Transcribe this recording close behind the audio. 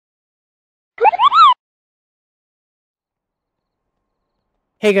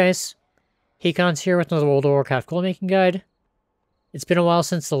Hey guys, Hecon's here with another World of Warcraft gold making guide. It's been a while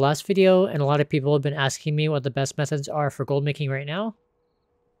since the last video, and a lot of people have been asking me what the best methods are for gold making right now.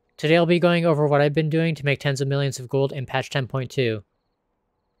 Today I'll be going over what I've been doing to make tens of millions of gold in patch 10.2.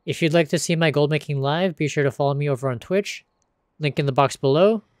 If you'd like to see my gold making live, be sure to follow me over on Twitch, link in the box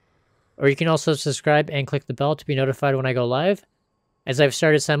below, or you can also subscribe and click the bell to be notified when I go live, as I've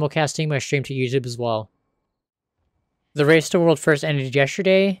started simulcasting my stream to YouTube as well. The race to world first ended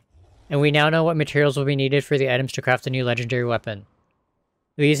yesterday, and we now know what materials will be needed for the items to craft a new legendary weapon.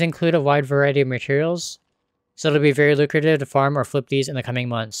 These include a wide variety of materials, so it'll be very lucrative to farm or flip these in the coming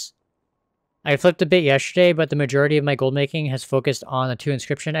months. I flipped a bit yesterday, but the majority of my gold making has focused on the two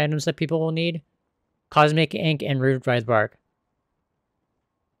inscription items that people will need: Cosmic Ink and Rude Writhe Bark.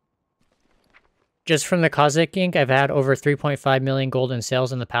 Just from the Cosmic Ink, I've had over 3.5 million gold in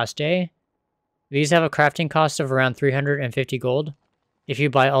sales in the past day. These have a crafting cost of around 350 gold if you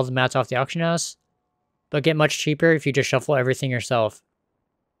buy all the mats off the auction house, but get much cheaper if you just shuffle everything yourself.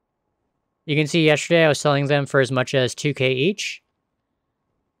 You can see yesterday I was selling them for as much as 2k each,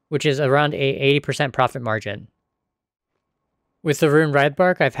 which is around a 80% profit margin. With the Rune Writhe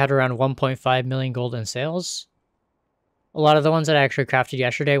Bark, I've had around 1.5 million gold in sales. A lot of the ones that I actually crafted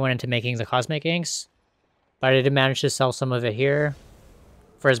yesterday went into making the Cosmic Inks, but I did manage to sell some of it here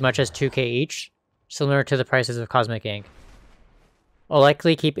for as much as 2k each, similar to the prices of Cosmic Ink. I'll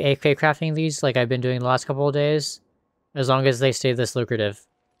likely keep AFK crafting these like I've been doing the last couple of days, as long as they stay this lucrative.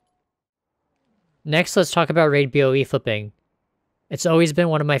 Next, let's talk about raid BOE flipping. It's always been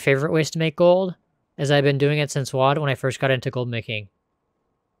one of my favorite ways to make gold, as I've been doing it since WoD when I first got into gold making.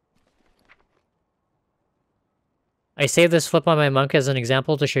 I saved this flip on my monk as an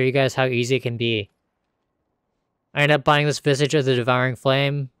example to show you guys how easy it can be. I ended up buying this Visage of the Devouring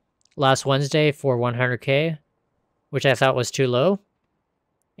Flame last Wednesday for 100k, which I thought was too low,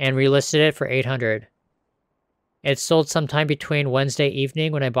 and relisted it for 800. It sold sometime between Wednesday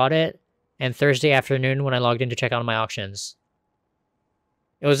evening when I bought it and Thursday afternoon when I logged in to check out my auctions.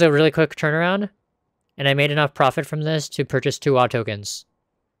 It was a really quick turnaround, and I made enough profit from this to purchase 2 WoW tokens.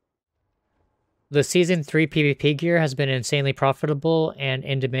 The Season 3 PvP gear has been insanely profitable and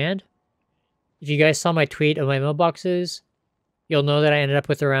in demand. If you guys saw my tweet of my mailboxes, you'll know that I ended up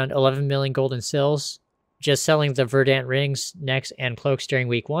with around 11 million gold in sales, just selling the Verdant rings, necks, and cloaks during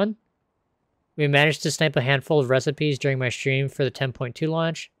week 1. We managed to snipe a handful of recipes during my stream for the 10.2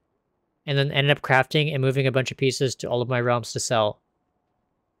 launch, and then ended up crafting and moving a bunch of pieces to all of my realms to sell.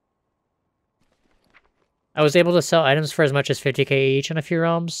 I was able to sell items for as much as 50k each in a few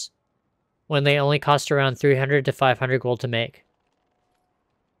realms, when they only cost around 300 to 500 gold to make.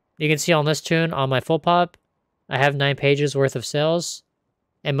 You can see on this toon on my full pop, I have 9 pages worth of sales,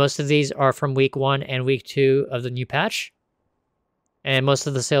 and most of these are from week 1 and week 2 of the new patch, and most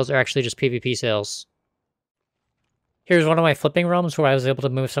of the sales are actually just PvP sales. Here's one of my flipping realms where I was able to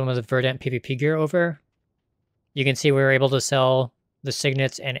move some of the Verdant PvP gear over. You can see we were able to sell the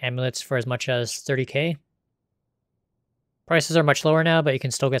signets and amulets for as much as 30k. Prices are much lower now, but you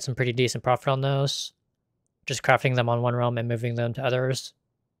can still get some pretty decent profit on those, just crafting them on one realm and moving them to others.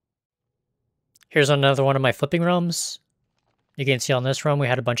 Here's another one of my flipping realms. You can see on this realm we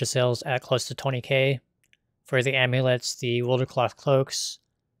had a bunch of sales at close to 20k for the amulets, the Wildercloth cloaks,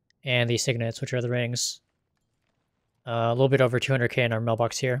 and the signets, which are the rings. A little bit over 200k in our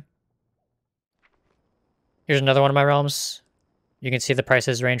mailbox here. Here's another one of my realms. You can see the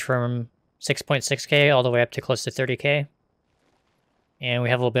prices range from 6.6k all the way up to close to 30k. And we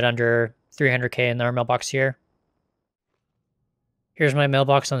have a little bit under 300k in our mailbox here. Here's my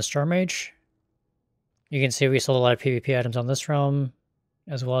mailbox on Stormrage. You can see we sold a lot of PvP items on this realm,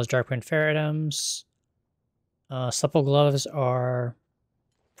 as well as Darkwind Fair items. Supple Gloves are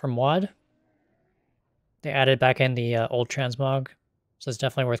from WoD. They added back in the old transmog, so it's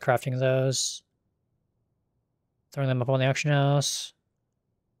definitely worth crafting those. Throwing them up on the auction house.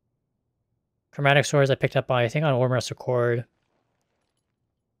 Chromatic Swords I picked up I think on Warmrest Accord.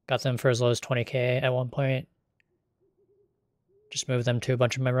 Got them for as low as 20k at one point. Just moved them to a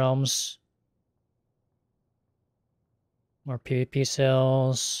bunch of my realms. More PvP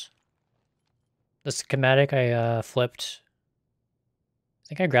sales. The schematic I flipped. I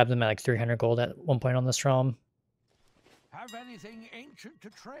think I grabbed them at like 300 gold at one point on this realm. Have anything ancient to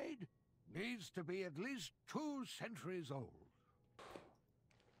trade? Needs to be at least 2 centuries old.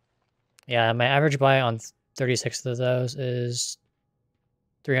 Yeah, my average buy on 36 of those is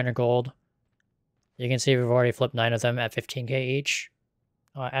 300 gold. You can see we've already flipped 9 of them at 15k each.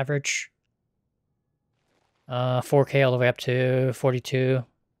 Average. 4k all the way up to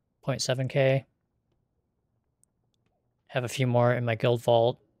 42.7k. Have a few more in my guild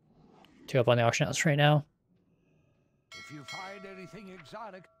vault to up on the auction house right now. If you find anything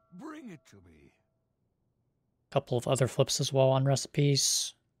exotic, bring it to me. A couple of other flips as well on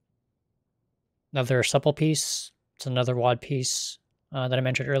recipes. Another supple piece. It's another WOD piece that I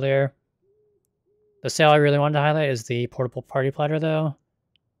mentioned earlier. The sale I really wanted to highlight is the portable party platter, though.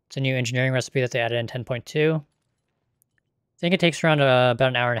 It's a new engineering recipe that they added in 10.2. I think it takes around about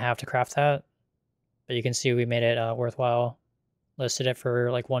an hour and a half to craft that. But you can see we made it worthwhile. Listed it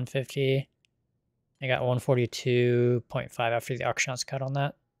for like 150. I got 142.5 after the auction house cut on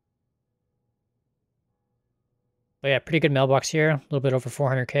that. But yeah, pretty good mailbox here. A little bit over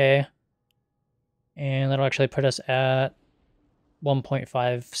 400k. And that'll actually put us at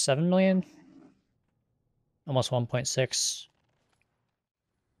 1.57 million. Almost 1.6.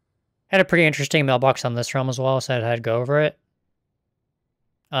 Had a pretty interesting mailbox on this realm as well, so I had to go over it.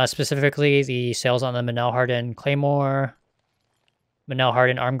 Specifically, the sales on the Manel Harden Claymore, Manel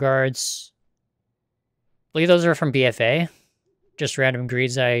Harden Arm Guards. I believe those are from BFA. Just random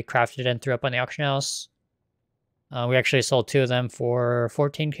greeds I crafted and threw up on the auction house. We actually sold 2 of them for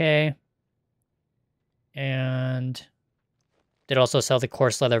 14k. And did also sell the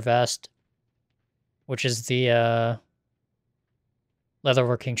coarse leather vest, which is the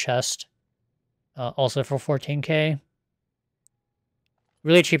leatherworking chest, also for 14k.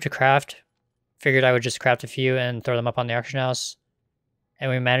 Really cheap to craft. Figured I would just craft a few and throw them up on the auction house.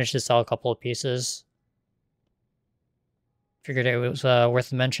 And we managed to sell a couple of pieces. Figured it was worth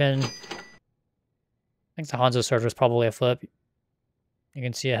the mention. I think the Hanzo sword was probably a flip. You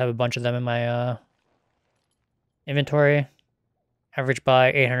can see I have a bunch of them in my inventory. Average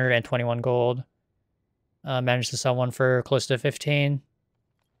buy 821 gold. Managed to sell one for close to 15.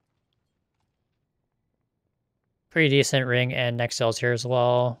 Pretty decent ring and neck sales here as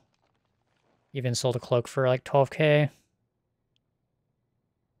well. Even sold a cloak for like 12k. I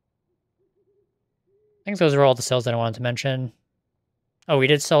think those are all the sales that I wanted to mention. Oh, we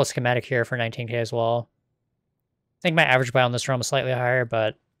did sell a schematic here for 19k as well. I think my average buy on this run was slightly higher,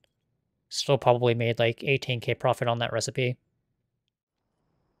 but still probably made like 18k profit on that recipe.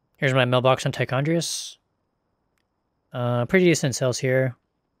 Here's my mailbox on Tichondrius. Pretty decent sales here.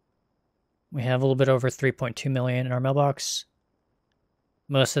 We have a little bit over 3.2 million in our mailbox.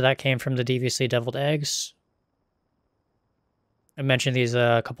 Most of that came from the deviously deviled eggs. I mentioned these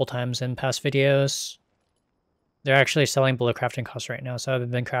a couple times in past videos. They're actually selling below crafting costs right now, so I've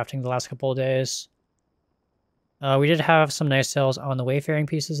been crafting the last couple of days. We did have some nice sales on the wayfaring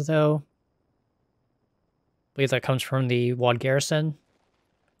pieces, though. I believe that comes from the WoD Garrison.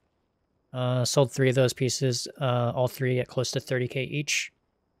 Sold 3 of those pieces, all 3 at close to 30k each.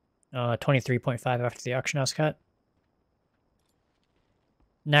 23.5 after the auction house cut.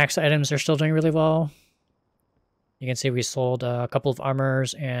 Nax items are still doing really well. You can see we sold a couple of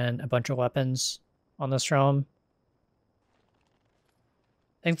armors and a bunch of weapons on this realm.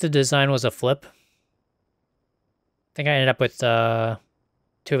 I think the design was a flip. I think I ended up with 2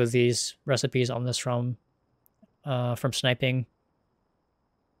 of these recipes on this realm from sniping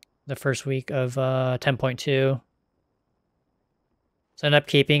the first week of 10.2. So I ended up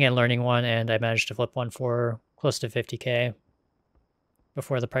keeping and learning one, and I managed to flip one for close to 50k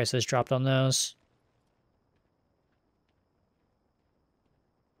before the prices dropped on those.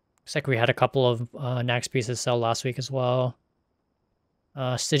 Looks like we had a couple of Nax pieces sell last week as well.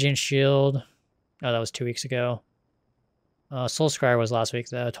 Stygian Shield. Oh, that was 2 weeks ago. Soul Scryer was last week,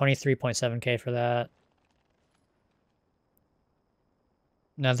 though. 23.7k for that.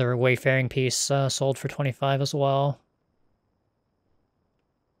 Another Wayfaring piece sold for 25 as well.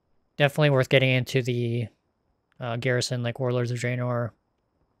 Definitely worth getting into the Garrison, like Warlords of Draenor.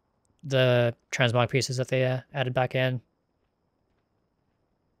 The transmog pieces that they added back in.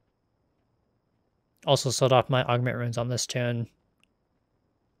 Also sold off my augment runes on this tune.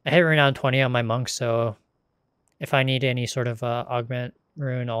 I hit renown 20 on my monk, so if I need any sort of augment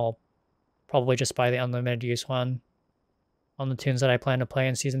rune, I'll probably just buy the unlimited use one on the tunes that I plan to play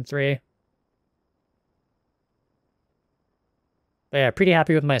in Season 3. But yeah, pretty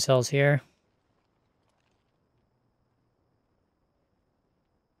happy with my sales here.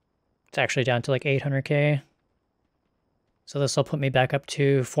 It's actually down to like 800k. So this will put me back up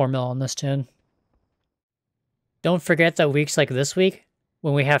to 4 mil on this tune. Don't forget that weeks like this week,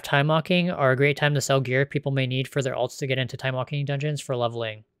 when we have time walking, are a great time to sell gear people may need for their alts to get into time walking dungeons for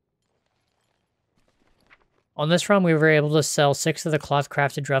leveling. On this run, we were able to sell 6 of the cloth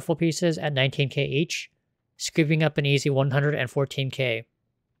crafted Dreadful pieces at 19k each, scooping up an easy 114k.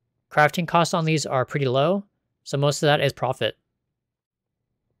 Crafting costs on these are pretty low, so most of that is profit.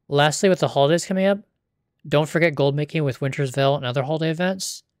 Lastly, with the holidays coming up, Don't forget gold making with Winter's Veil and other holiday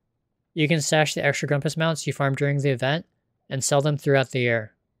events. You can stash the extra Grumpus mounts you farm during the event and sell them throughout the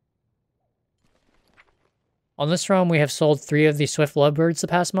year. On this realm, we have sold 3 of the Swift Lovebirds the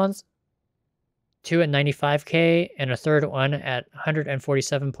past month, 2 at 95k and a third one at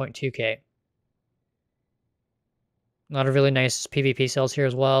 147.2k. A lot of really nice PvP sales here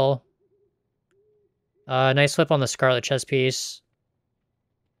as well. Nice flip on the Scarlet chest piece.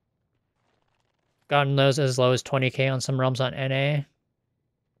 Gotten those as low as 20k on some realms on NA.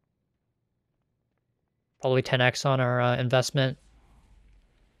 Probably 10x on our investment.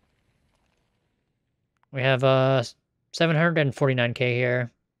 We have 749k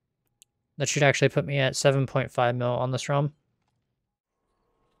here. That should actually put me at 7.5 mil on this realm.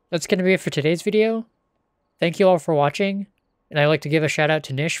 That's going to be it for today's video. Thank you all for watching, and I'd like to give a shout out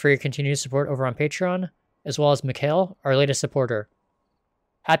to Nish for your continued support over on Patreon, as well as Mikhail, our latest supporter.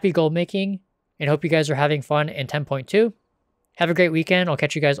 Happy gold making, and hope you guys are having fun in 10.2. Have a great weekend. I'll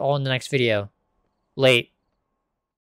catch you guys all in the next video. Late.